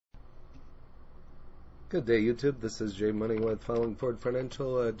Good day, YouTube. This is Jay Money with Following Forward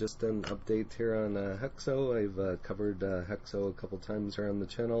Financial. Just an update here on HEXO. I've covered HEXO a couple times here on the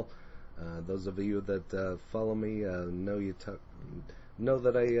channel. Those of you that follow me know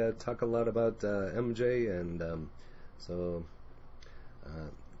that I talk a lot about MJ, and so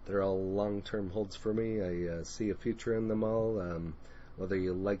they're all long-term holds for me. I see a future in them all. Whether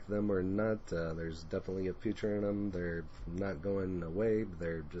you like them or not, there's definitely a future in them. They're not going away.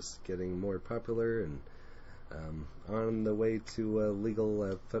 They're just getting more popular and on the way to legal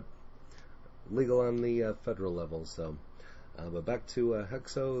on the federal level. So, but back to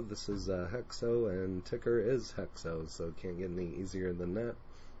HEXO. This is HEXO, and ticker is HEXO, so it can't get any easier than that.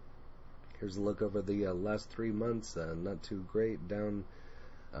 Here's a look over the last 3 months. Not too great. Down,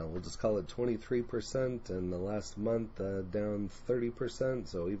 we'll just call it 23%, and the last month down 30%,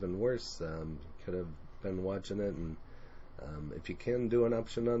 so even worse. Could have been watching it, and if you can do an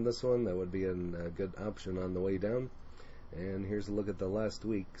option on this one, that would be a good option on the way down. And here's a look at the last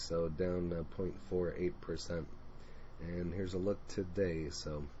week, so down 0.48%. And here's a look today.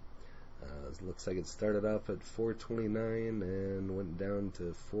 So it looks like it started off at 429 and went down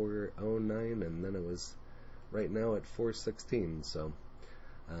to 409, and then it was right now at 416. So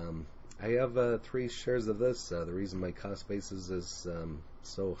I have 3 shares of this. The reason my cost basis is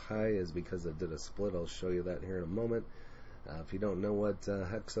so high is because it did a split. I'll show you that here in a moment. If you don't know what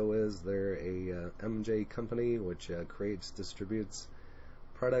HEXO is, they're a MJ company which creates, distributes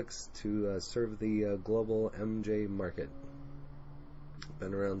products to serve the global MJ market.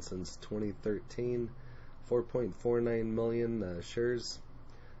 Been around since 2013, 4.49 million shares,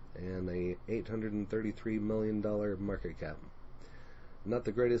 and a $833 million market cap. Not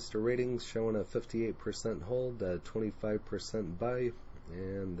the greatest ratings, showing a 58% hold, 25% buy,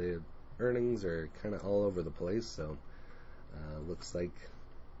 and the earnings are kind of all over the place, so looks like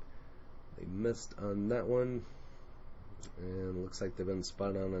they missed on that one, and looks like they've been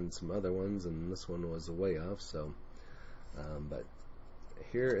spot on some other ones, and this one was way off. So but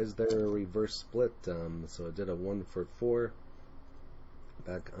here is their reverse split. So it did a 1 for 4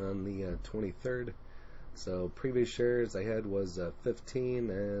 back on the 23rd. So previous shares I had was 15,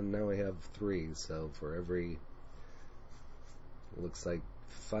 and now I have 3. So for every, looks like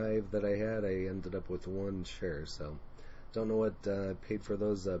 5 that I had, I ended up with 1 share. So don't know what I paid for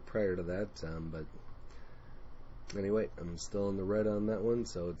those prior to that, but anyway, I'm still in the red on that one,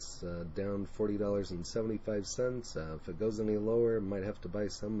 so it's down $40.75. If it goes any lower, I might have to buy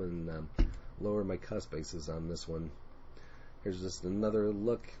some and lower my cost basis on this one. Here's just another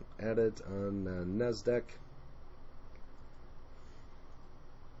look at it on NASDAQ.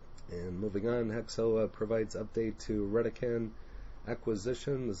 And moving on, HEXO provides update to Redecan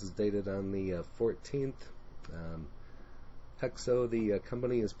acquisition. This is dated on the 14th. HEXO, the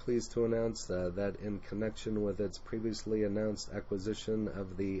company, is pleased to announce that in connection with its previously announced acquisition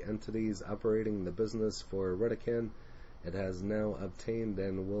of the entities operating the business for Redecan, it has now obtained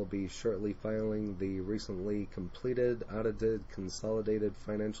and will be shortly filing the recently completed audited consolidated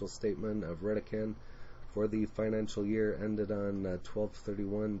financial statement of Redecan for the financial year ended on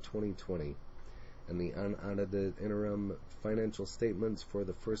 12/31/2020, and the unaudited interim financial statements for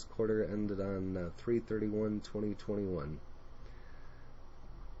the first quarter ended on 3/31/2021.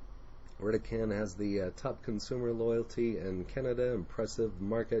 Redecan has the top consumer loyalty in Canada, impressive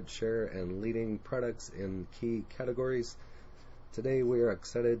market share, and leading products in key categories. Today we are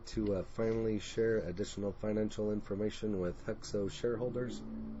excited to finally share additional financial information with HEXO shareholders,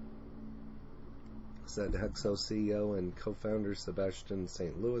 said HEXO CEO and co-founder Sebastian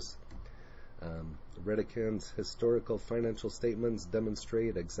St. Louis. Redecan's historical financial statements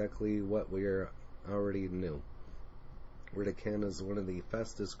demonstrate exactly what we already knew. Redecan is one of the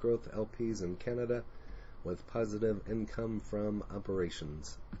fastest growth LPs in Canada, with positive income from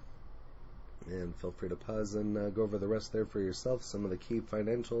operations. And feel free to pause and go over the rest there for yourself. Some of the key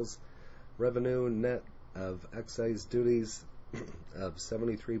financials: revenue net of excise duties of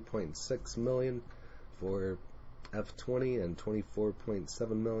 $73.6 million for F20 and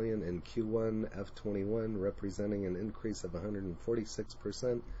 $24.7 million in Q1 F21, representing an increase of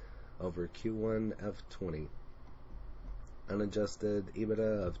 146% over Q1 F20. Unadjusted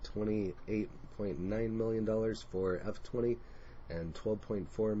EBITDA of $28.9 million for F20 and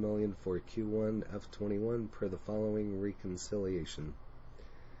 $12.4 million for Q1 F21 per the following reconciliation.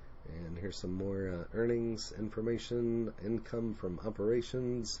 And here's some more earnings information: income from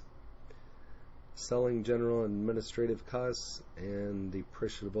operations, selling, general, and administrative costs, and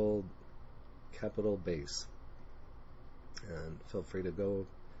depreciable capital base. And feel free to go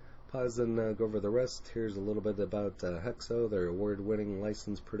pause and go over the rest. Here's a little bit about HEXO. They're award-winning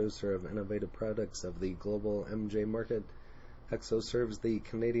licensed producer of innovative products of the global MJ market. HEXO serves the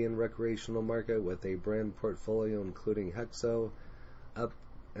Canadian recreational market with a brand portfolio including HEXO, Up,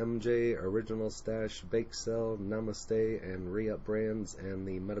 MJ, Original Stash, Bake Sale, Namaste, and Re-Up brands, and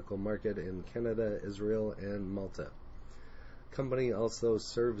the medical market in Canada, Israel, and Malta. Company also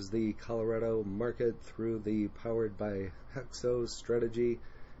serves the Colorado market through the Powered by HEXO strategy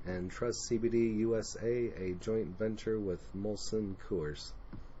and Trust CBD USA, a joint venture with Molson Coors.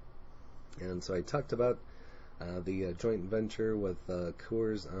 And so I talked about the joint venture with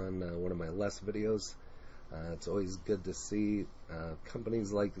Coors on one of my last videos. It's always good to see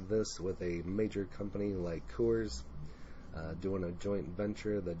companies like this with a major company like Coors doing a joint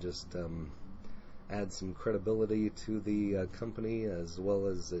venture that just adds some credibility to the company, as well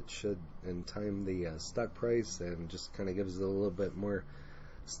as it should in time the stock price, and just kind of gives it a little bit more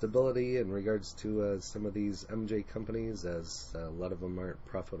stability in regards to some of these MJ companies, as a lot of them aren't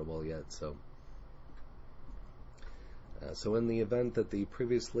profitable yet. So in the event that the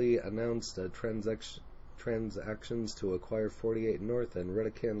previously announced transactions to acquire 48 North and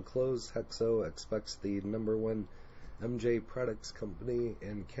Redecan close, HEXO expects the #1 MJ products company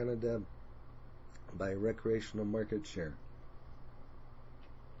in Canada by recreational market share.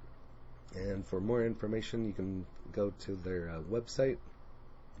 And for more information, you can go to their website.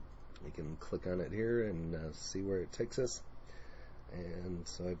 You can click on it here and see where it takes us. And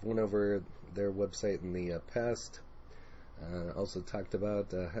so I've went over their website in the past. Also talked about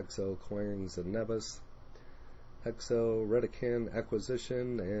HEXO acquiring Zenabis, HEXO Redecan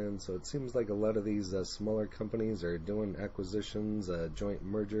acquisition, and so it seems like a lot of these smaller companies are doing acquisitions, joint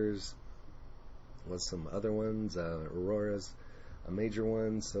mergers with some other ones. Aurora's a major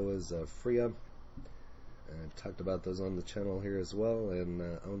one, so is Freya. I've talked about those on the channel here as well, and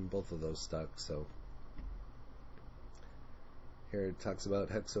own both of those stocks. So here it talks about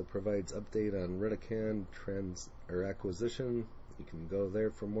HEXO provides update on Redecan acquisition. You can go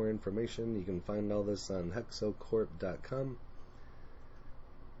there for more information. You can find all this on hexocorp.com.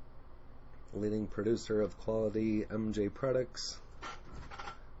 Leading producer of quality MJ products.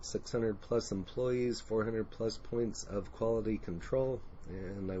 600 plus employees, 400 plus points of quality control,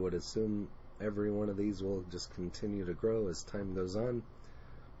 and I would assume every one of these will just continue to grow as time goes on.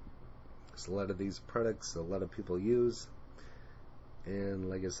 There's a lot of these products a lot of people use, and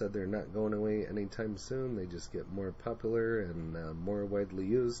like I said, they're not going away anytime soon. They just get more popular and more widely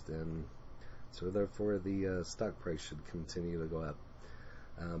used, and so therefore the stock price should continue to go up.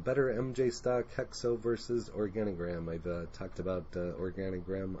 Better MJ stock, HEXO versus OrganiGram. I've talked about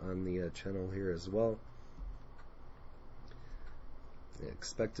OrganiGram on the channel here as well.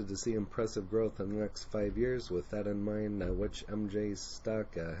 Expected to see impressive growth in the next 5 years. With that in mind, which MJ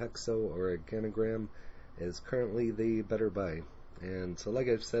stock, HEXO or OrganiGram, is currently the better buy? And so like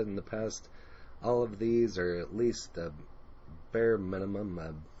I've said in the past, all of these are at least a bare minimum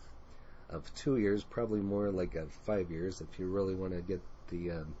of 2 years, probably more like 5 years. If you really want to get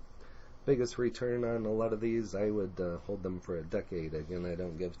the biggest return on a lot of these, I would hold them for a decade. Again, I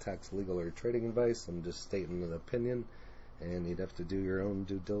don't give tax, legal, or trading advice. I'm just stating an opinion, and you'd have to do your own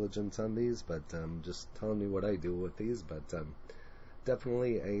due diligence on these, but I'm just telling you what I do with these. But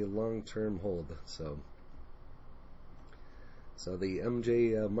definitely a long-term hold. So the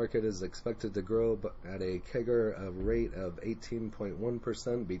MJ market is expected to grow at a CAGR rate of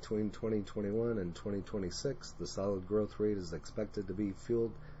 18.1% between 2021 and 2026. The solid growth rate is expected to be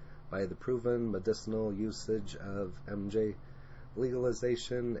fueled by the proven medicinal usage of MJ,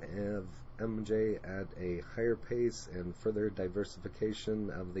 legalization of MJ at a higher pace, and further diversification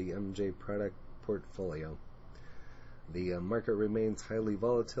of the MJ product portfolio. The market remains highly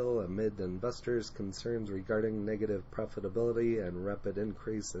volatile amid investors' concerns regarding negative profitability and rapid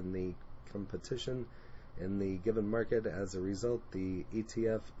increase in the competition in the given market. As a result, the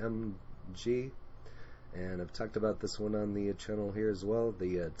ETF MG, and I've talked about this one on the channel here as well,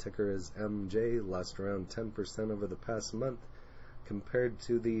 the ticker is MJ, lost around 10% over the past month, compared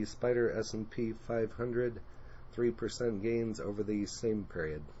to the Spider S&P 500, 3% gains over the same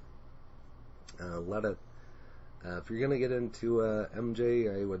period. If you're going to get into MJ,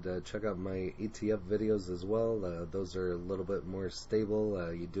 I would check out my ETF videos as well. Those are a little bit more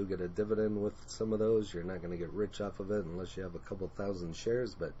stable. You do get a dividend with some of those. You're not going to get rich off of it unless you have a couple thousand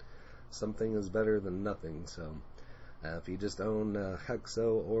shares, but something is better than nothing. So if you just own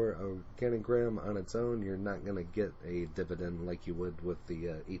HEXO or OrganiGram on its own, you're not going to get a dividend like you would with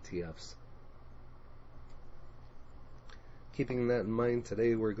the ETFs. Keeping that in mind,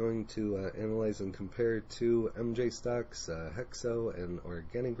 today we're going to analyze and compare two MJ stocks, HEXO and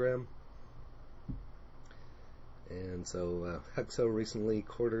OrganiGram. And so HEXO recently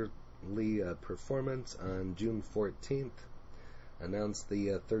quarterly performance on June 14th announced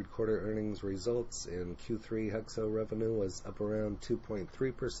the third quarter earnings results. In Q3, HEXO revenue was up around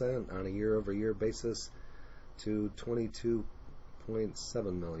 2.3% on a year-over-year basis to $22.7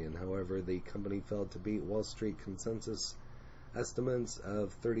 million. However, the company failed to beat Wall Street consensus estimates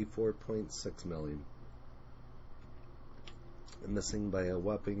of $34.6 million, missing by a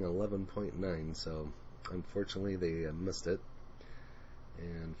whopping 11.9. So unfortunately they missed it.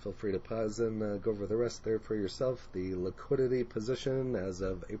 And feel free to pause and go over the rest there for yourself. The liquidity position as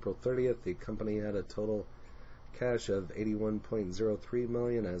of April 30th, the company had a total cash of $81.03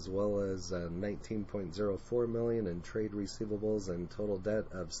 million, as well as $19.04 million in trade receivables, and total debt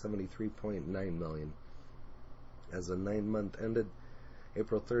of $73.9 million. As the 9-month ended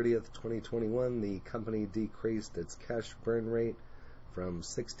April 30th, 2021, the company decreased its cash burn rate from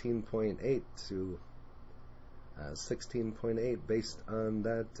 16.8 to 16.8. Based on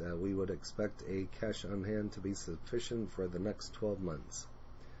that, we would expect a cash on hand to be sufficient for the next 12 months.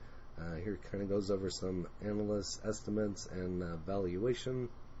 Here kind of goes over some analyst estimates and valuation.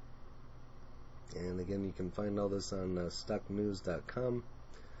 And again, you can find all this on stocknews.com.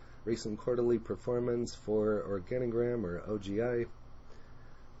 Recent quarterly performance for OrganiGram, or OGI.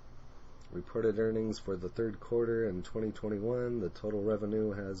 Reported earnings for the third quarter in 2021. The total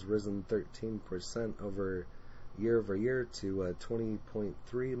revenue has risen 13% year-over-year to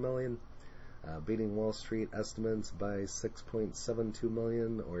 $20.3 million, beating Wall Street estimates by $6.72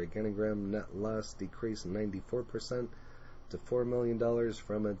 million. OrganiGram net loss decreased 94% to $4 million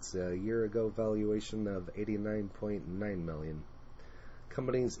from its year-ago valuation of $89.9 million.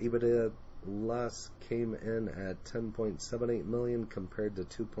 Company's EBITDA loss came in at $10.78 million compared to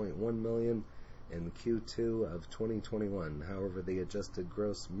 $2.1 million in Q2 of 2021. However, the adjusted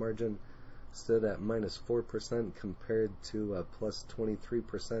gross margin stood at -4% compared to plus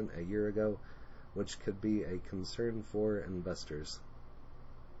 23% a year ago, which could be a concern for investors.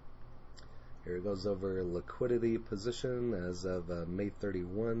 Here it goes over liquidity position as of May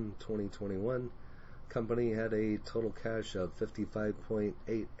 31, 2021. Company had a total cash of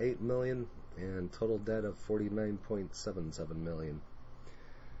 $55.88 million and total debt of $49.77 million.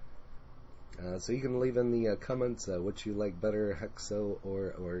 So you can leave in the comments which you like better, HEXO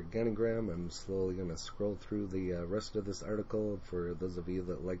or OrganiGram. I'm slowly going to scroll through the rest of this article for those of you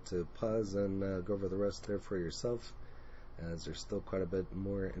that like to pause and go over the rest there for yourself, as there's still quite a bit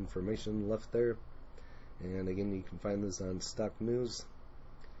more information left there. And again, you can find this on Stock News.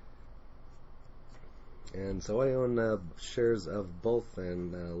 And so I own shares of both,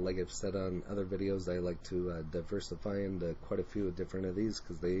 and like I've said on other videos, I like to diversify into quite a few different of these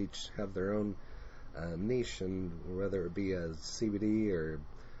because they each have their own niche, and whether it be a CBD or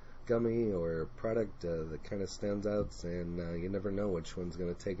gummy or product that kind of stands out, and you never know which one's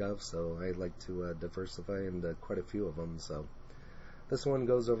going to take off, so I like to diversify into quite a few of them. So this one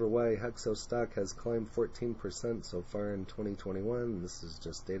goes over why HEXO stock has climbed 14% so far in 2021. This is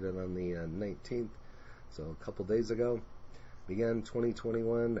just dated on the 19th. So a couple days ago. Began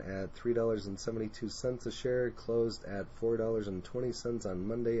 2021 at $3.72 a share, closed at $4.20 on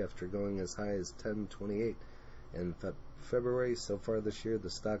Monday after going as high as $10.28 in February. So far this year, the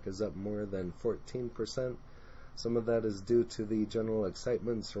stock is up more than 14%. Some of that is due to the general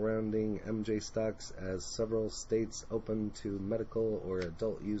excitement surrounding MJ stocks as several states open to medical or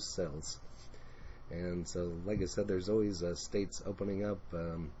adult use sales. And so, like I said, there's always states opening up.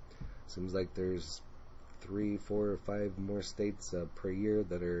 Seems like there's 3, 4, or 5 more states per year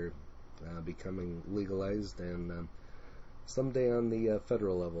that are becoming legalized, and someday on the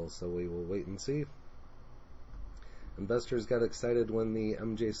federal level, so we will wait and see. Investors got excited when the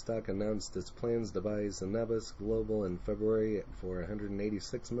MJ stock announced its plans to buy Zenabis Global in February for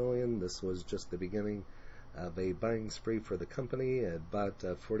 $186 million. This was just the beginning of a buying spree for the company. It bought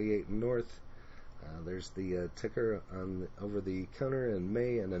 48 North. There's the ticker on over the counter in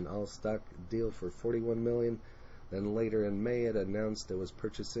May, and an all-stock deal for $41 million. Then later in May, it announced it was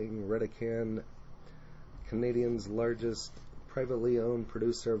purchasing Redecan, Canadian's largest privately owned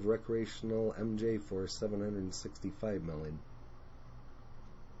producer of recreational MJ, for $765 million.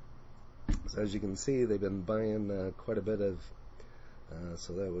 So as you can see, they've been buying quite a bit of,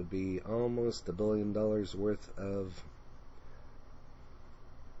 so that would be almost $1 billion worth of.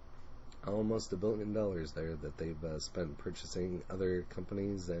 Almost $1 billion there that they've spent purchasing other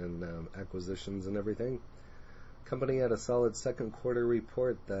companies and acquisitions and everything. Company had a solid second quarter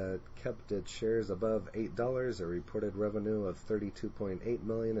report that kept its shares above $8. It reported revenue of $32.8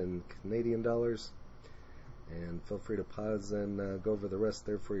 million in Canadian dollars. And feel free to pause and go over the rest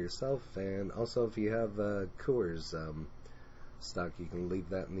there for yourself. And also, if you have Coors stock, you can leave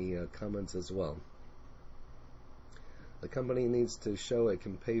that in the comments as well. The company needs to show it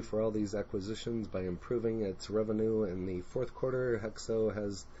can pay for all these acquisitions by improving its revenue in the fourth quarter. HEXO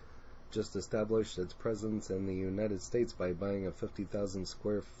has just established its presence in the United States by buying a 50,000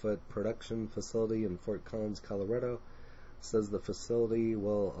 square foot production facility in Fort Collins, Colorado. It says the facility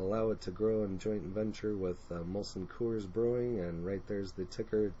will allow it to grow in joint venture with Molson Coors Brewing, and right there's the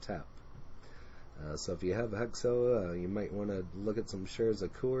ticker TAP. So if you have HEXO, you might want to look at some shares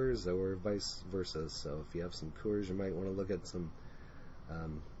of Coors or vice versa. So if you have some Coors, you might want to look at some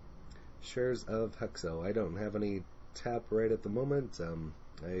shares of HEXO. I don't have any TAP right at the moment.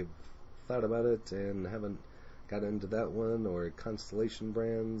 I've thought about it and haven't got into that one, or Constellation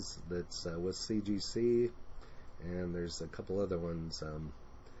Brands that's with CGC, and there's a couple other ones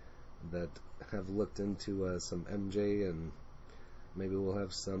that have looked into some MJ, and maybe we'll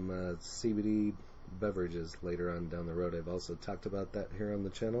have some CBD beverages later on down the road. I've also talked about that here on the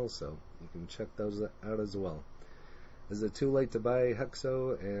channel, so you can check those out as well. Is it too late to buy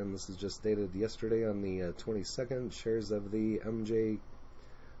HEXO? And this is just dated yesterday on the 22nd. Shares of the MJ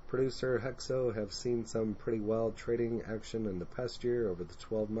producer HEXO have seen some pretty wild trading action in the past year. Over the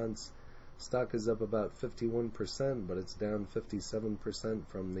 12 months, stock is up about 51%, but it's down 57%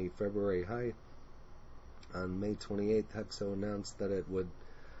 from the February high. On May 28th, HEXO announced that it would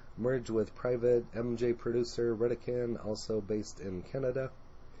merge with private MJ producer Redican, also based in Canada.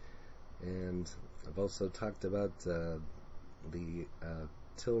 And I've also talked about the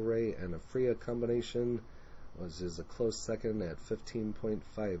Tilray and Aphria combination, which is a close second at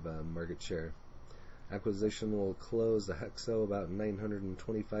 15.5 market share. Acquisition will close the HEXO about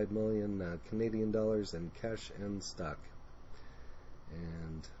 925 million Canadian dollars in cash and stock.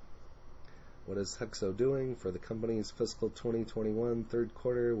 And what is HEXO doing? For the company's fiscal 2021 third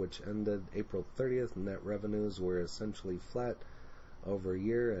quarter, which ended April 30th, net revenues were essentially flat over a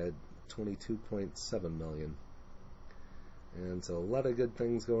year at 22.7 million. And so a lot of good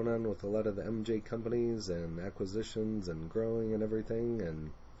things going on with a lot of the MJ companies and acquisitions and growing and everything,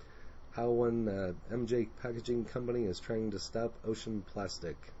 and how one MJ packaging company is trying to stop ocean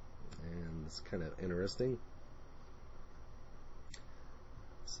plastic. And it's kind of interesting.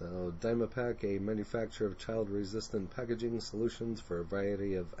 So Dymapack, a manufacturer of child-resistant packaging solutions for a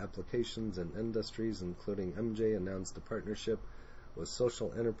variety of applications and industries, including MJ, announced a partnership with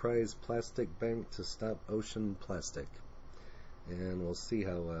social enterprise Plastic Bank to stop ocean plastic. And we'll see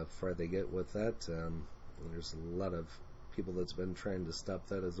how far they get with that. There's a lot of people that's been trying to stop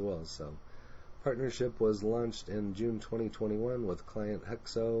that as well. So partnership was launched in June 2021 with client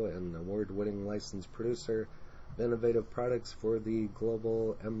HEXO, an award-winning licensed producer of innovative products for the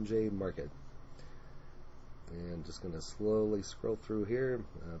global MJ market. And just going to slowly scroll through here.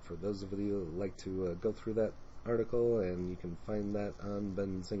 For those of you who like to go through that article, and you can find that on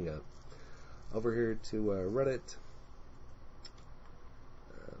Benzinga. Over here to Reddit.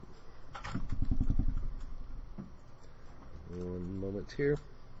 One moment here.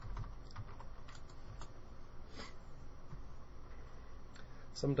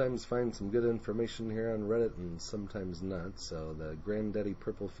 Sometimes find some good information here on Reddit and sometimes not. So the Granddaddy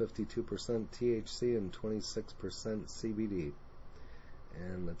Purple 52% THC and 26% CBD.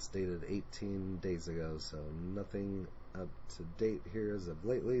 And that's dated 18 days ago, so nothing up to date here as of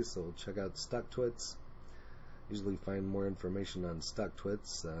lately. So we'll check out StockTwits. Usually find more information on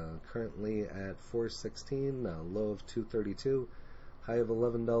StockTwits. Currently at 416, low of 232, high of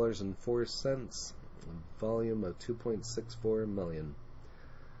 $11.04, volume of 2.64 million.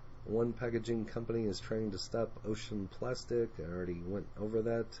 One packaging company is trying to stop ocean plastic. I already went over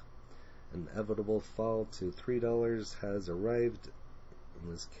that. An inevitable fall to $3 has arrived.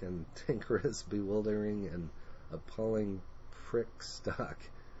 This cantankerous, bewildering, and appalling prick stock.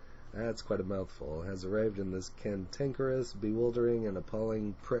 That's quite a mouthful. Has arrived in this cantankerous, bewildering, and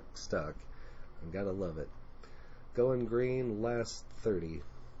appalling prick stock. I gotta love it. Going green, last 30.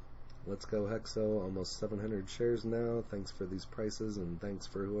 Let's go HEXO, almost 700 shares now. Thanks for these prices, and thanks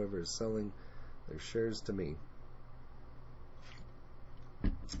for whoever is selling their shares to me.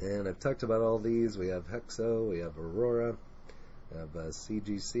 And I've talked about all these. We have HEXO, we have Aurora, we have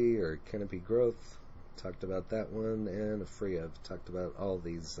CGC or Canopy Growth. Talked about that one, and Aphria. I've talked about all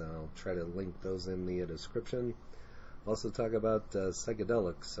these. I'll try to link those in the description. Also talk about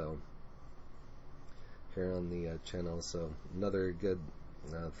psychedelics, so here on the channel. So another good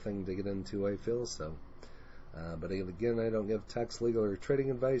thing to get into, I feel. So But again, I don't give tax, legal, or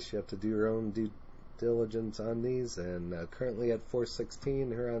trading advice. You have to do your own due diligence on these. And currently at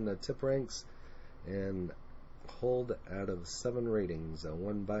 416 here on the tip ranks, and hold out of 7 ratings, a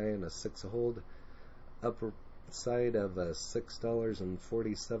 1 buy and a 6 hold, upper side of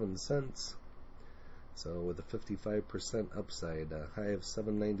 $6.47. So with a 55% upside, a high of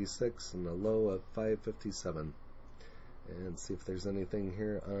 796 and a low of 557. And see if there's anything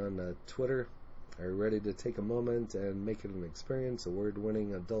here on Twitter. Are you ready to take a moment and make it an experience?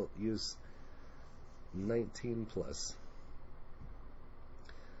 Award-winning adult use 19 plus.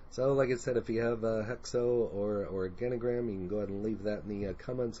 So, like I said, if you have HEXO or OrganiGram, you can go ahead and leave that in the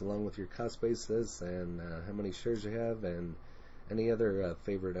comments along with your cost basis and how many shares you have and any other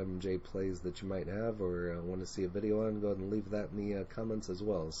favorite MJ plays that you might have or want to see a video on. Go ahead and leave that in the comments as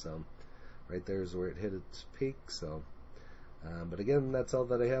well. So, right there is where it hit its peak. So, but again, that's all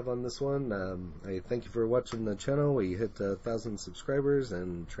that I have on this one. I thank you for watching the channel. We hit 1,000 subscribers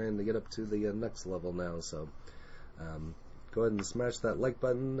and trying to get up to the next level now. So, go ahead and smash that like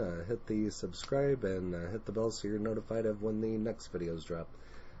button, hit the subscribe, and hit the bell so you're notified of when the next videos drop.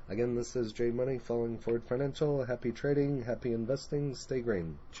 Again, this is Jay Money, Falling Forward Financial. Happy trading, happy investing, stay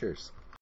green. Cheers.